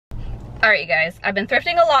Alright you guys, I've been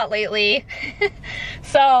thrifting a lot lately,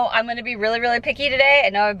 so I'm gonna be really picky today.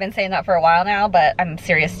 I know I've been saying that for a while now, but I'm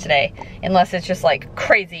serious today, unless it's just like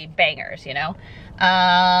crazy bangers, you know?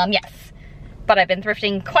 Yes, but I've been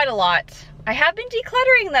thrifting quite a lot. I have been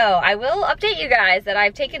decluttering though. I will update you guys that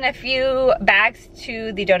I've taken a few bags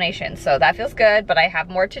to the donation, so that feels good, but I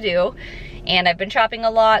have more to do. And I've been shopping a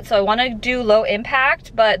lot, so I want to do low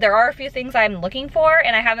impact, but there are a few things I'm looking for,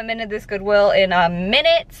 and I haven't been to this Goodwill in a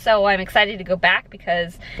minute, so I'm excited to go back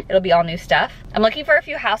because it'll be all new stuff. I'm looking for a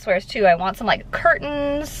few housewares too. I want some like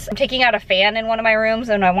curtains. I'm taking out a fan in one of my rooms,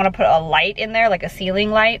 and I want to put a light in there, like a ceiling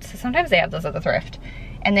light. So sometimes they have those at the thrift.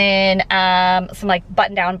 And then some like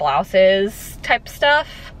button-down blouses type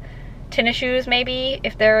stuff. Tennis shoes maybe,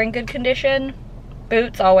 if they're in good condition.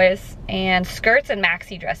 Boots always. And skirts and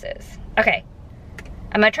maxi dresses. Okay,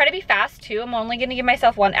 I'm gonna try to be fast too. I'm only gonna give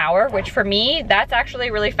myself 1 hour, which for me, that's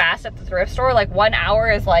actually really fast at the thrift store. Like 1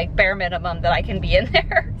 hour is like bare minimum that I can be in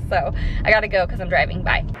there. So I gotta go because I'm driving.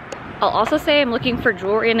 Bye. I'll also say I'm looking for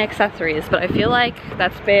jewelry and accessories, but I feel like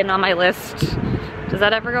that's been on my list. Does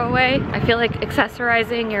that ever go away? I feel like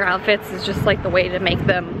accessorizing your outfits is just like the way to make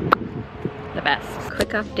them the best. Quick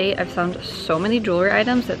update, I've found so many jewelry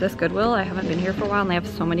items at this Goodwill. I haven't been here for a while and they have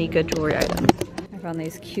so many good jewelry items. I found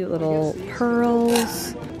these cute little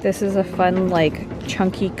pearls. This is a fun like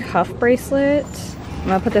chunky cuff bracelet. I'm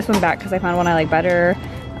gonna put this one back because I found one I like better.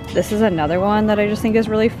 This is another one that I just think is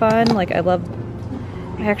really fun. Like I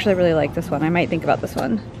actually really like this one. I might think about this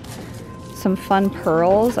one. Some fun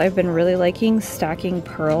pearls. I've been really liking stacking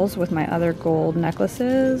pearls with my other gold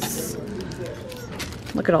necklaces.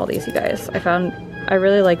 Look at all these, you guys. I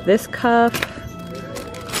really like this cuff.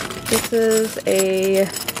 This is a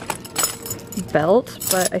belt,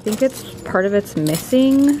 but I think part of it's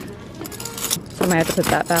missing. So I might have to put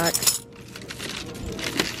that back.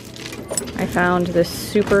 I found this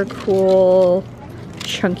super cool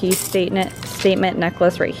chunky statement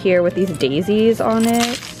necklace right here with these daisies on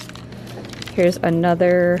it. Here's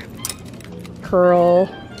another pearl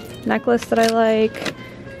necklace that I like.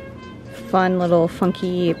 Fun little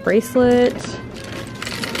funky bracelet.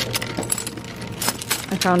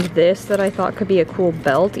 I found this that I thought could be a cool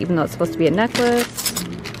belt, even though it's supposed to be a necklace.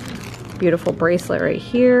 Beautiful bracelet right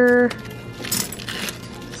here.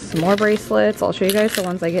 Some more bracelets. I'll show you guys the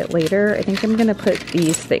ones I get later. I think I'm gonna put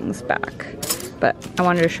these things back, but I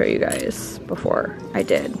wanted to show you guys before I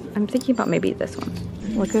did. I'm thinking about maybe this one.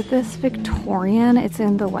 Look at this Victorian. It's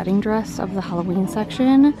in the wedding dress of the Halloween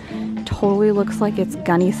section. Totally looks like it's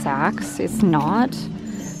gunny sacks. It's not,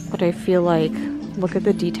 but I feel like, look at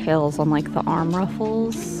the details on like the arm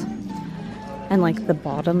ruffles and like the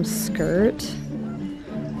bottom skirt.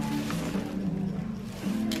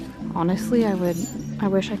 Honestly, I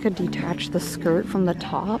wish I could detach the skirt from the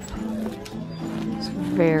top. It's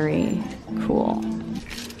very cool.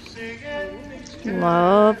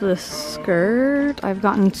 Love this skirt. I've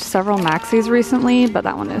gotten several maxis recently, but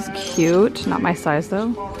that one is cute. Not my size though,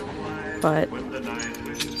 but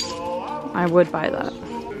I would buy that.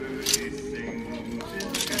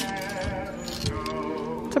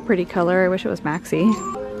 It's a pretty color. I wish it was maxi.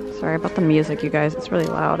 Sorry about the music, you guys. It's really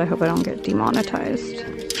loud. I hope I don't get demonetized.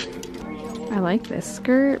 I like this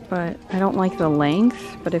skirt, but I don't like the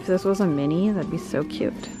length. But if this was a mini, that'd be so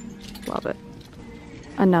cute. Love it.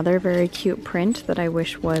 Another very cute print that I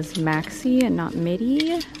wish was maxi and not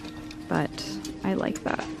midi, but I like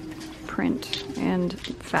that print and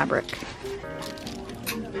fabric.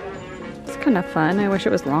 It's kind of fun. I wish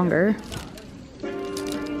it was longer.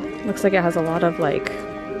 Looks like it has a lot of like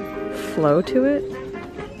flow to it.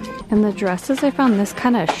 And the dresses, I found this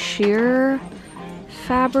kind of sheer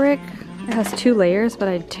fabric. It has 2 layers, but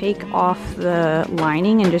I'd take off the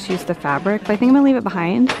lining and just use the fabric. But I think I'm gonna leave it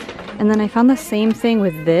behind. And then I found the same thing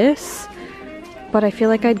with this, but I feel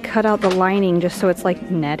like I'd cut out the lining just so it's like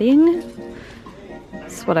netting.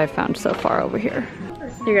 That's what I've found so far over here.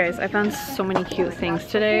 You guys, I found so many cute things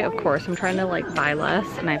today. Of course, I'm trying to like buy less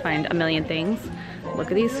and I find a million things. Look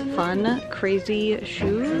at these fun, crazy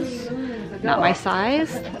shoes. Not my size,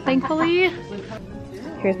 thankfully.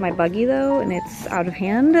 Here's my buggy though, and it's out of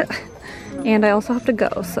hand. And I also have to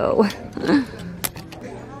go, so.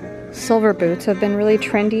 Silver boots have been really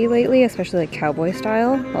trendy lately, especially like cowboy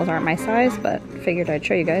style. Those aren't my size, but figured I'd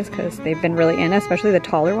show you guys because they've been really in, especially the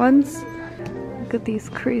taller ones. Look at these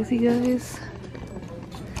crazy guys.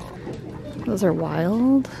 Those are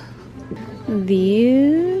wild.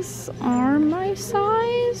 These are my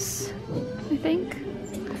size, I think.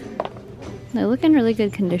 They look in really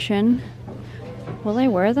good condition. Will I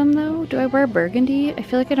wear them though? Do I wear burgundy? I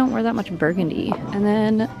feel like I don't wear that much burgundy. And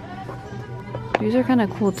then these are kind of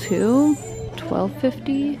cool too.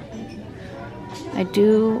 $12.50. I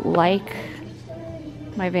do like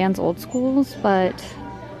my Vans Old Schools, but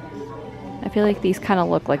I feel like these kind of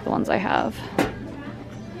look like the ones I have.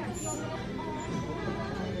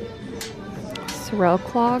 Sorel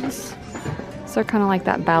clogs. So they're kind of like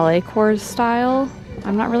that ballet cord style.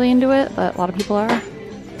 I'm not really into it, but a lot of people are.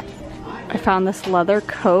 I found this leather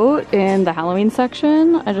coat in the Halloween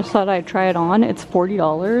section. I just thought I'd try it on. It's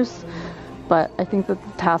 $40, but I think that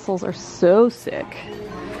the tassels are so sick.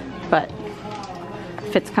 But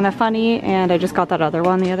fit's kind of funny, and I just got that other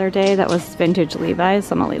one the other day that was vintage Levi's,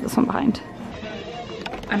 so I'm gonna leave this one behind.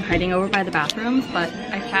 I'm hiding over by the bathrooms, but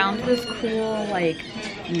I found this cool like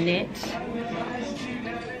knit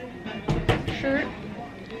shirt.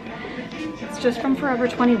 It's just from Forever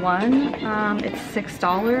 21. It's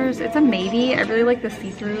 $6. It's a maybe. I really like the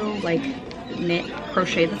see-through like knit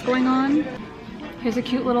crochet that's going on. Here's a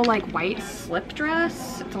cute little like white slip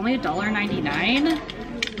dress. It's only $1.99.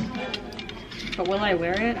 But will I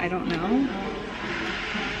wear it? I don't know.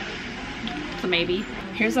 So maybe.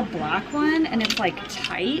 Here's a black one, and it's like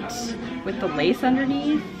tight with the lace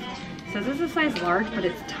underneath. It says it's a size large, but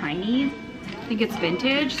it's tiny. I think it's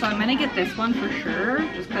vintage, so I'm gonna get this one for sure,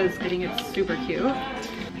 just because I think it's super cute.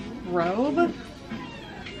 Robe. I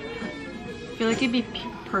feel like it'd be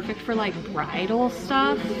perfect for like bridal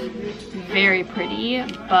stuff. Very pretty,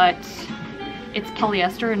 but it's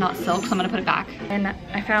polyester and not silk, so I'm gonna put it back. And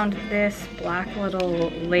I found this black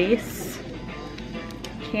little lace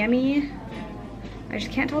cami. I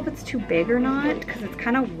just can't tell if it's too big or not because it's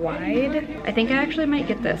kind of wide. I think I actually might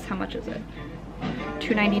get this. How much is it?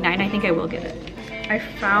 $2.99. I think I will get it. I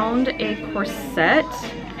found a corset.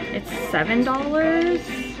 It's $7.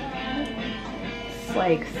 It's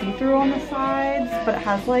like see-through on the sides, but it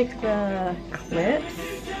has like the clips.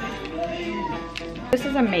 This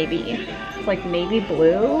is a maybe. It's like navy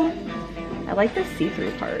blue. I like the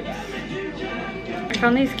see-through parts. I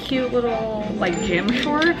found these cute little like gym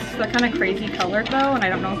shorts. They're kind of crazy colored though, and I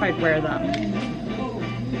don't know if I'd wear them.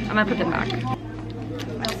 I'm gonna put them back.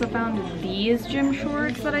 I also found these gym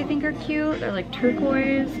shorts that I think are cute. They're like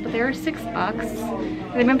turquoise, but they are $6.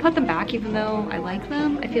 I'm gonna put them back even though I like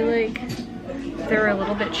them. I feel like if they were a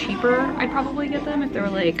little bit cheaper, I'd probably get them if they were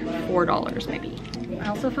like $4 maybe. I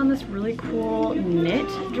also found this really cool knit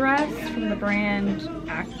dress from the brand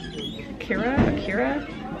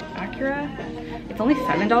Acura. It's only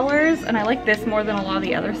 $7, and I like this more than a lot of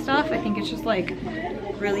the other stuff. I think it's just like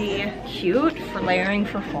really cute for layering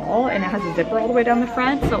for fall, and it has a zipper all the way down the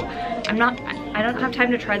front, so I don't have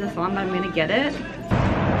time to try this on, but I'm gonna get it.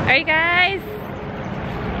 All right guys,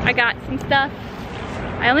 I got some stuff.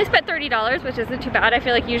 I only spent $30, which isn't too bad. I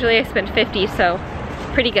feel like usually I spend $50, so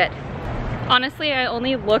pretty good. Honestly, I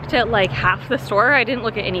only looked at like half the store. I didn't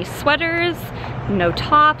look at any sweaters, no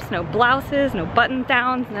tops, no blouses, no button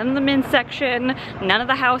downs, none of the men's section, none of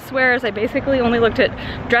the housewares. I basically only looked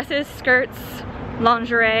at dresses, skirts,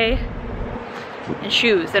 lingerie, and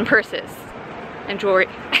shoes, and purses, and jewelry.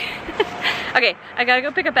 Okay, I gotta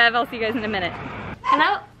go pick up Bev. I'll see you guys in a minute.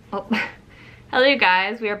 Hello. Oh. Hello you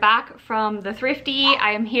guys, we are back from the Thrifty.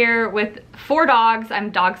 I am here with 4 dogs. I'm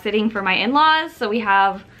dog sitting for my in-laws, so we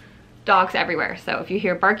have dogs everywhere. So if you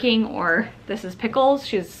hear barking, or this is Pickles,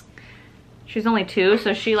 she's only 2,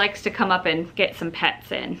 so she likes to come up and get some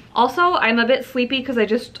pets in. Also, I'm a bit sleepy because I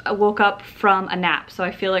just woke up from a nap, so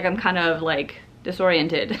I feel like I'm kind of like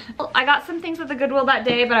disoriented. I got some things at the Goodwill that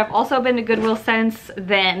day, but I've also been to Goodwill since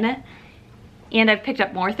then, and I've picked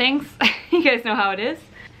up more things. You guys know how it is.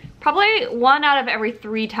 Probably 1 out of every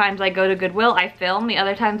 3 times I go to Goodwill, I film. The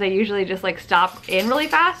other times I usually just like stop in really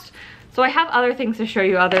fast. So I have other things to show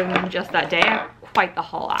you other than just that day. I have quite the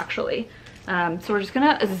haul actually. So we're just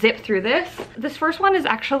gonna zip through this. This first one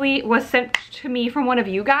was sent to me from one of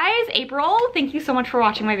you guys, April. Thank you so much for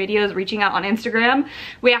watching my videos, reaching out on Instagram.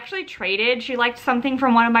 We actually traded. She liked something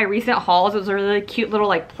from one of my recent hauls. It was a really cute little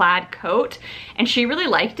like plaid coat, and she really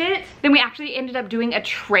liked it. Then we actually ended up doing a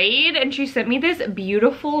trade, and she sent me this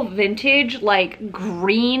beautiful vintage like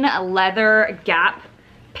green leather Gap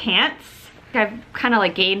pants. I've kind of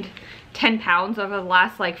like gained 10 pounds over the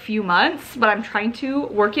last like few months, but I'm trying to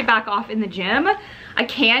work it back off in the gym. I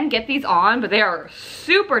can get these on, but they are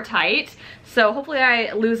super tight. So hopefully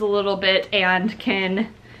I lose a little bit and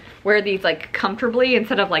can wear these like comfortably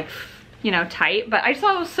instead of like, you know, tight. But I just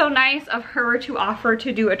thought it was so nice of her to offer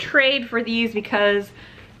to do a trade for these because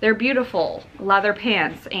they're beautiful leather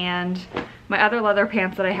pants, and my other leather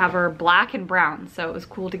pants that I have are black and brown. So it was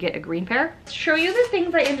cool to get a green pair. Show you the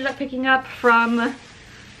things I ended up picking up from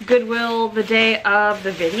Goodwill the day of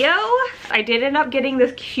the video. I did end up getting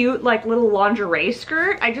this cute like little lingerie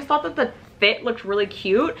skirt. I just thought that the fit looked really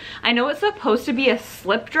cute. I know it's supposed to be a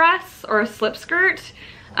slip dress or a slip skirt,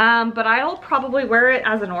 but I'll probably wear it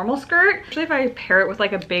as a normal skirt, especially if I pair it with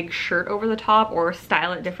like a big shirt over the top or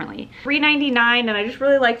style it differently. $3.99, and I just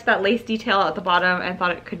really liked that lace detail at the bottom and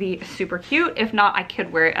thought it could be super cute. If not, I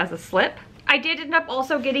could wear it as a slip. I did end up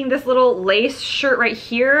also getting this little lace shirt right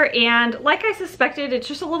here, and like I suspected, it's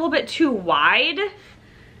just a little bit too wide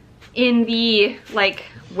in the like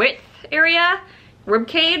width area, rib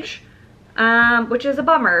cage, which is a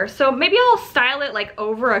bummer. So maybe I'll style it like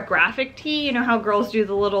over a graphic tee. You know how girls do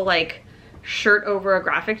the little like shirt over a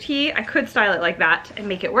graphic tee? I could style it like that and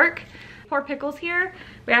make it work. Poor Pickles here.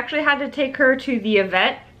 We actually had to take her to the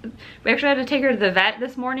vet. We actually had to take her to the vet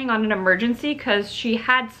this morning on an emergency because she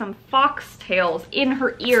had some foxtails in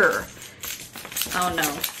her ear. Oh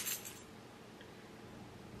no.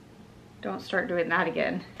 Don't start doing that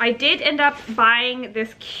again. I did end up buying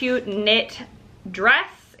this cute knit dress.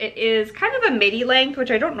 It is kind of a midi length, which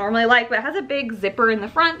I don't normally like, but it has a big zipper in the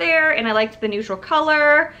front there, and I liked the neutral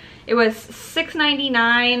color. It was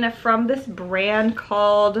 $6.99 from this brand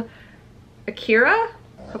called Akira.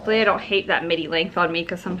 Hopefully I don't hate that midi length on me,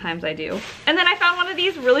 because sometimes I do. And then I found one of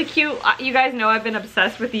these really cute, you guys know I've been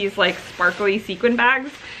obsessed with these like sparkly sequin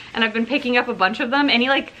bags, and I've been picking up a bunch of them. Any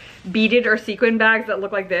like beaded or sequin bags that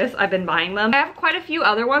look like this, I've been buying them. I have quite a few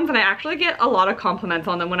other ones, and I actually get a lot of compliments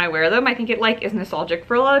on them when I wear them. I think it like is nostalgic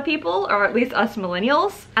for a lot of people, or at least us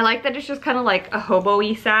millennials. I like that it's just kind of like a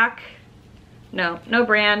hobo-y sack. No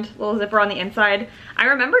brand, little zipper on the inside. I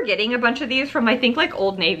remember getting a bunch of these from I think like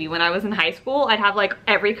Old Navy when I was in high school. I'd have like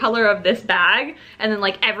every color of this bag and then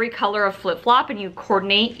like every color of flip-flop, and you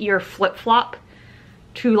coordinate your flip-flop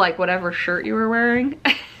to like whatever shirt you were wearing.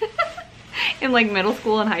 In like middle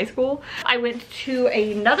school and high school. I went to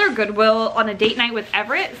another Goodwill on a date night with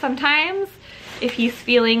Everett. Sometimes if he's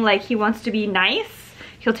feeling like he wants to be nice,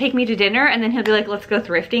 he'll take me to dinner and then he'll be like, let's go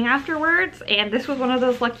thrifting afterwards. And this was one of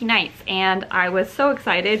those lucky nights, and I was so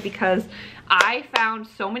excited because I found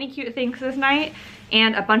so many cute things this night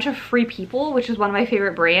and a bunch of Free People, which is one of my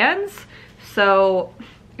favorite brands. So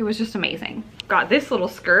it was just amazing. Got this little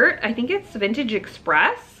skirt. I think it's Vintage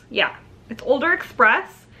Express. Yeah, it's Older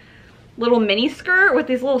Express. Little mini skirt with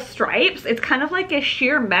these little stripes. It's kind of like a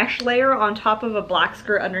sheer mesh layer on top of a black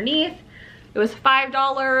skirt underneath. It was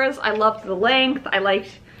 $5. I loved the length. I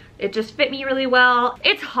liked it, just fit me really well.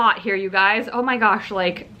 It's hot here, you guys. Oh my gosh,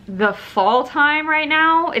 like the fall time right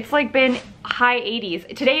now, it's like been high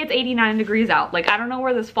 80s. Today it's 89 degrees out. Like I don't know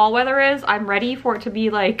where this fall weather is. I'm ready for it to be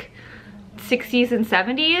like 60s and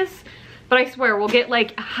 70s. But I swear we'll get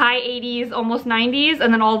like high 80s, almost 90s,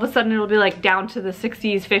 and then all of a sudden it'll be like down to the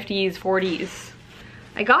 60s, 50s, 40s.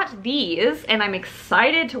 I got these and I'm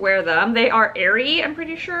excited to wear them. They are Aerie, I'm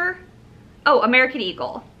pretty sure. Oh, American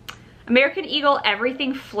Eagle. American Eagle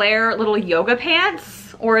Everything Flare little yoga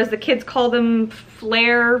pants, or as the kids call them,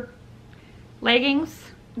 flare leggings.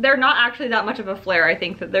 They're not actually that much of a flare. I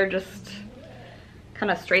think that they're just kind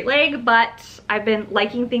of straight leg, but I've been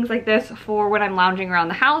liking things like this for when I'm lounging around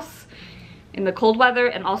the house in the cold weather,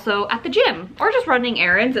 and also at the gym or just running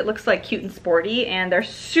errands. It looks like cute and sporty, and they're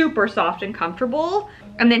super soft and comfortable.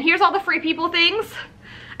 And then here's all the Free People things.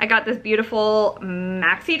 I got this beautiful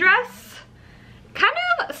maxi dress, kind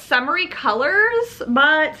of summery colors,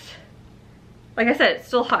 but like I said, it's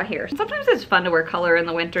still hot here. Sometimes it's fun to wear color in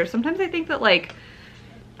the winter. Sometimes I think that like,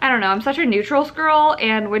 I don't know, I'm such a neutrals girl,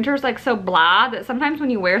 and winter's like so blah that sometimes when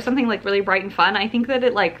you wear something like really bright and fun, I think that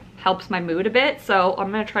it like helps my mood a bit. So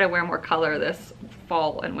I'm gonna try to wear more color this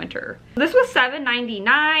fall and winter. This was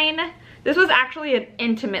 $7.99. This was actually an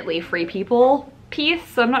intimately Free People piece,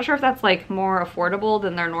 so I'm not sure if that's like more affordable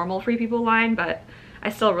than their normal Free People line, but I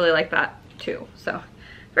still really like that too. So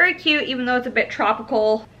very cute, even though it's a bit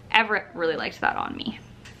tropical. Everett really liked that on me.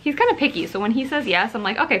 He's kind of picky, so when he says yes, I'm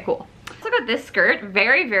like, okay, cool. Let's look at this skirt.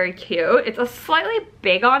 Very, very cute. It's a slightly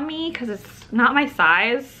big on me because it's not my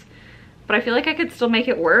size, but I feel like I could still make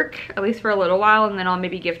it work, at least for a little while, and then I'll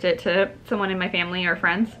maybe gift it to someone in my family or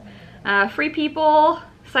friends. Free People,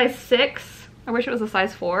 size 6. I wish it was a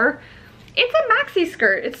size 4. It's a maxi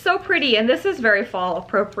skirt. It's so pretty, and this is very fall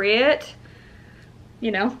appropriate.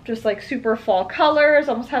 You know, just like super fall colors.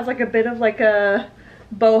 Almost has like a bit of like a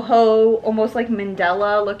boho, almost like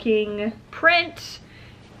Mandela looking print.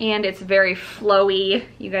 And it's very flowy.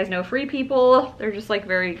 You guys know Free People. They're just like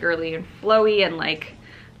very girly and flowy and like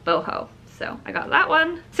boho. So I got that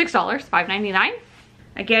one. $6, $5.99.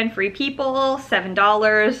 Again, Free People,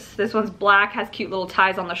 $7. This one's black, has cute little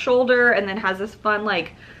ties on the shoulder, and then has this fun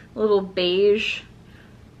like little beige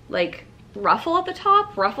like ruffle at the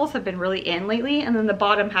top. Ruffles have been really in lately, and then the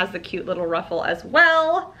bottom has the cute little ruffle as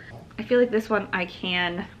well. I feel like this one I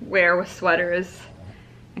can wear with sweaters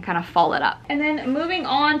and kind of fall it up. And then moving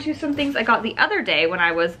on to some things I got the other day when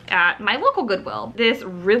I was at my local Goodwill. This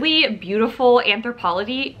really beautiful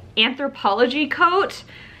Anthropologie coat.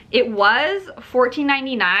 It was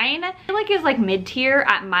 $14.99. I feel like it's like mid-tier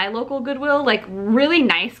at my local Goodwill. Like really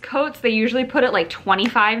nice coats, they usually put it like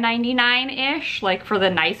 $25.99-ish, like for the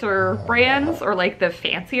nicer brands or like the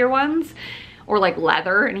fancier ones, or like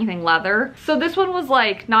leather, anything leather. So this one was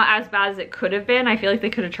like not as bad as it could have been. I feel like they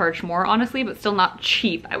could have charged more, honestly, but still not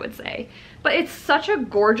cheap, I would say. But it's such a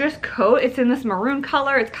gorgeous coat. It's in this maroon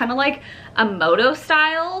color. It's kind of like a moto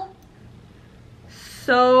style.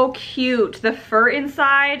 So cute. The fur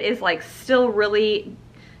inside is like still really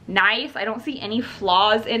nice. I don't see any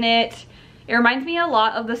flaws in it. It reminds me a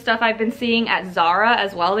lot of the stuff I've been seeing at Zara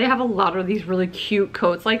as well. They have a lot of these really cute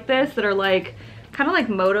coats like this that are like kind of like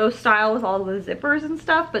moto style with all the zippers and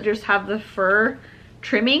stuff, but just have the fur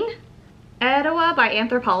trimming. Etowah by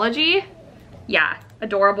Anthropologie. Yeah,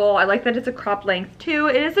 adorable. I like that it's a cropped length too.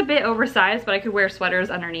 It is a bit oversized, but I could wear sweaters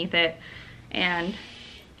underneath it and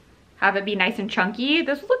have it be nice and chunky.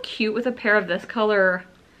 This would look cute with a pair of this color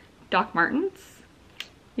Doc Martens.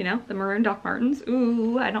 You know, the maroon Doc Martens.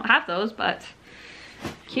 Ooh, I don't have those, but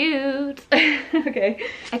cute. Okay.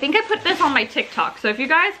 I think I put this on my TikTok. So if you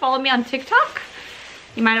guys follow me on TikTok,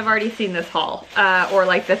 you might have already seen this haul. Or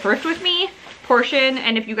like the Thrift With Me portion.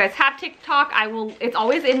 And if you guys have TikTok, it's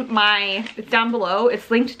always in it's down below. It's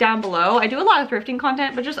linked down below. I do a lot of thrifting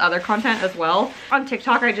content, but just other content as well. On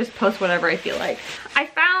TikTok, I just post whatever I feel like. I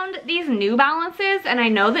found these New Balances, and I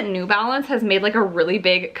know that New Balance has made like a really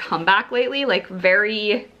big comeback lately, like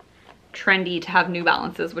very trendy to have New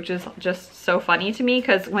Balances, which is just so funny to me,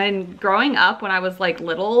 because when growing up, when I was like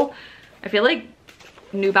little, I feel like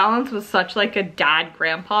New Balance was such like a dad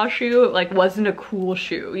grandpa shoe. It like wasn't a cool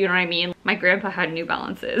shoe, you know what I mean? My grandpa had New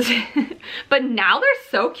Balances. But now they're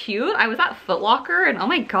so cute. I was at Foot Locker and oh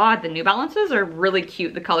my god, the New Balances are really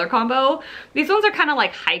cute, the color combo. These ones are kind of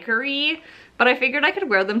like hikery, but I figured I could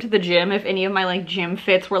wear them to the gym if any of my like gym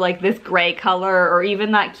fits were like this gray color or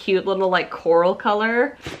even that cute little like coral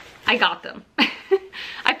color. I got them.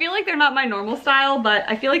 I feel like they're not my normal style, but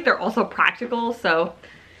I feel like they're also practical, so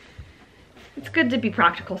it's good to be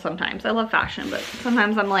practical sometimes. I love fashion, but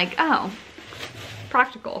sometimes I'm like, oh,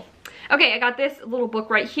 practical. Okay, I got this little book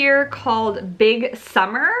right here called Big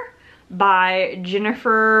Summer by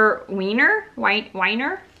Jennifer Weiner,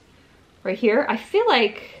 right here. I feel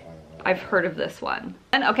like I've heard of this one.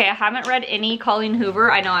 And okay, I haven't read any Colleen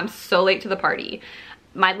Hoover. I know I'm so late to the party.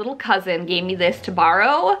 My little cousin gave me this to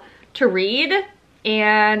borrow to read,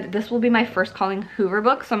 and this will be my first Colleen Hoover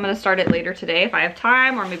book, so I'm gonna start it later today if I have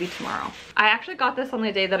time, or maybe tomorrow. I actually got this on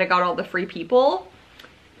the day that I got all the free People,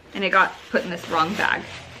 and it got put in this wrong bag.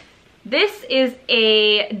 This is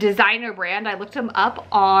a designer brand. I looked them up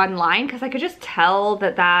online because I could just tell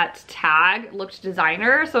that that tag looked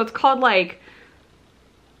designer. So it's called like,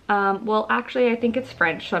 well actually I think it's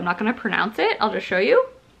French, so I'm not gonna pronounce it. I'll just show you.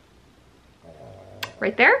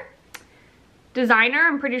 Right there. Designer.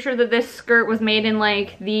 I'm pretty sure that this skirt was made in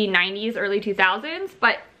like the 90s, early 2000s,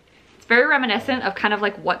 but it's very reminiscent of kind of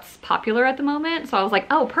like what's popular at the moment. So I was like,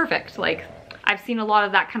 oh, perfect. Like I've seen a lot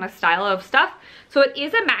of that kind of style of stuff. So it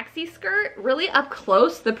is a maxi skirt, really up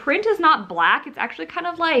close. The print is not black. It's actually kind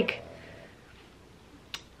of like,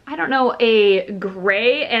 I don't know, a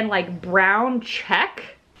gray and like brown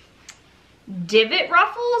check. Divot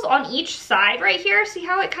ruffles on each side right here. See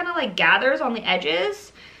how it kind of like gathers on the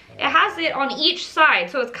edges? It has it on each side,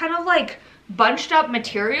 so it's kind of like bunched up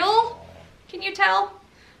material. Can you tell?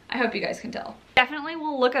 I hope you guys can tell. Definitely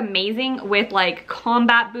will look amazing with like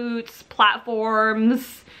combat boots,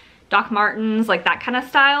 platforms, Doc Martens, like that kind of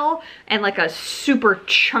style, and like a super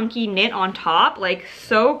chunky knit on top. Like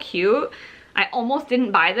so cute. I almost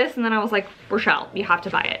didn't buy this, and then I was like, Rochelle, you have to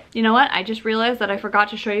buy it. You know what? I just realized that I forgot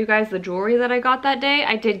to show you guys the jewelry that I got that day.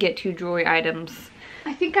 I did get 2 jewelry items.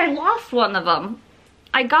 I think I lost one of them.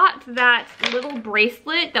 I got that little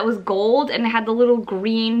bracelet that was gold and it had the little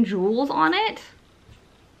green jewels on it.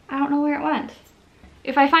 I don't know where it went.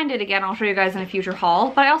 If I find it again, I'll show you guys in a future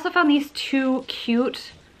haul. But I also found these 2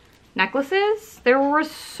 cute necklaces. There were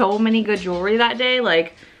so many good jewelry that day.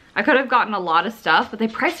 Like, I could have gotten a lot of stuff, but they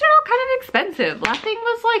priced it out kind of expensive. That thing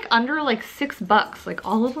was like under like $6. Like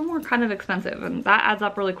all of them were kind of expensive, and that adds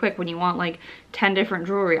up really quick when you want like 10 different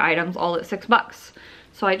jewelry items all at $6.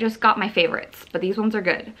 So I just got my favorites, but these ones are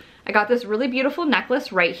good. I got this really beautiful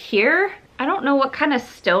necklace right here. I don't know what kind of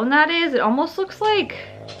stone that is. It almost looks like,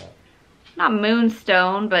 not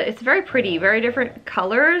moonstone, but it's very pretty, very different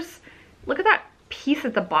colors. Look at that piece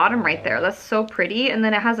at the bottom right there. That's so pretty. And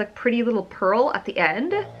then it has a pretty little pearl at the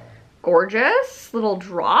end. gorgeous little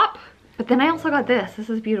drop. But then I also got this. This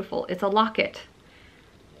is beautiful. It's a locket.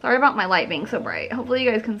 Sorry about my light being so bright. Hopefully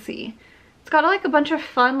you guys can see. It's got like a bunch of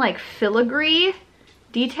fun like filigree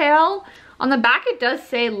detail. On the back it does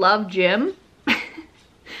say Love Jim.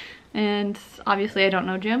 And obviously I don't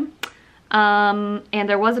know Jim. And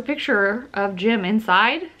there was a picture of Jim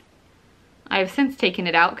inside. I have since taken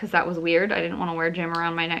it out because that was weird. I didn't want to wear Jim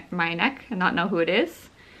around my neck and not know who it is.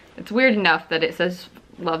 It's weird enough that it says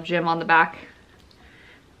Love Jim on the back.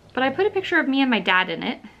 But I put a picture of me and my dad in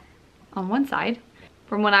it on one side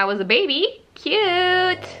from when I was a baby.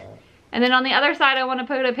 Cute. And then on the other side I want to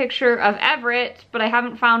put a picture of Everett, but I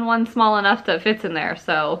haven't found one small enough that fits in there,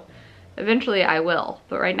 so eventually I will.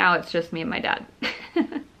 But right now it's just me and my dad.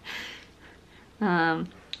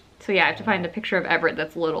 So yeah, I have to find a picture of Everett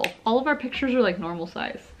that's little. All of our pictures are like normal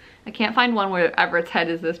size. I can't find one where Everett's head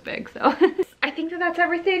is this big, so. I think that that's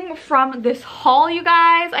everything from this haul, you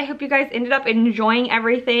guys. I hope you guys ended up enjoying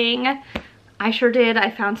everything. I sure did.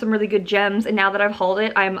 I found some really good gems, and now that I've hauled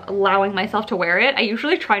it, I'm allowing myself to wear it. I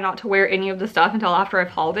usually try not to wear any of the stuff until after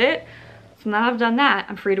I've hauled it. So now I've done that,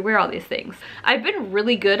 I'm free to wear all these things. I've been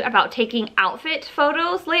really good about taking outfit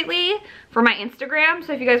photos lately for my Instagram.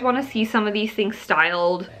 So if you guys want to see some of these things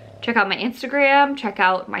styled, check out my Instagram, check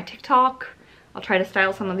out my TikTok. I'll try to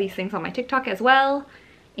style some of these things on my TikTok as well.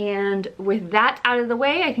 And with that out of the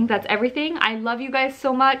way, I think that's everything. I love you guys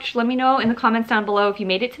so much. Let me know in the comments down below if you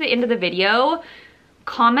made it to the end of the video.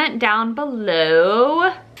 Comment down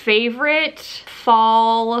below favorite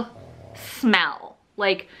fall smell.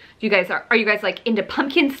 Like, are you guys like into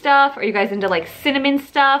pumpkin stuff? Are you guys into like cinnamon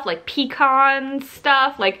stuff, like pecan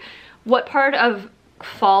stuff? Like, what part of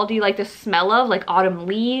fall do you like the smell of? Like autumn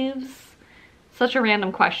leaves? Such a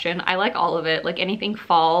random question. I like all of it, like anything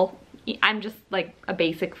fall. I'm just like a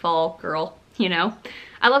basic fall girl, you know?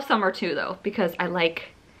 I love summer too though, because I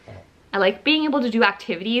like being able to do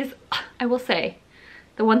activities. I will say,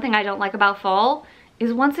 the one thing I don't like about fall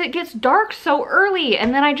is once it gets dark so early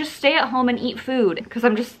and then I just stay at home and eat food because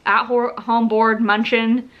I'm just at home bored,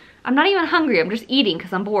 munching. I'm not even hungry, I'm just eating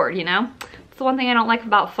because I'm bored, you know? It's the one thing I don't like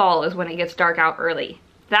about fall is when it gets dark out early.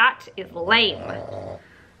 That is lame.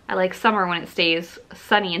 I like summer when it stays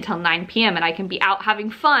sunny until 9 p.m. and I can be out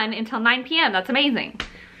having fun until 9 p.m. That's amazing.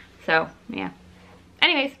 So, yeah.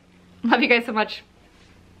 Anyways, love you guys so much.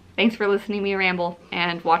 Thanks for listening to me ramble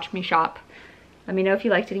and watch me shop. Let me know if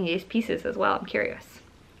you liked any of these pieces as well. I'm curious.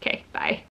 Okay, bye.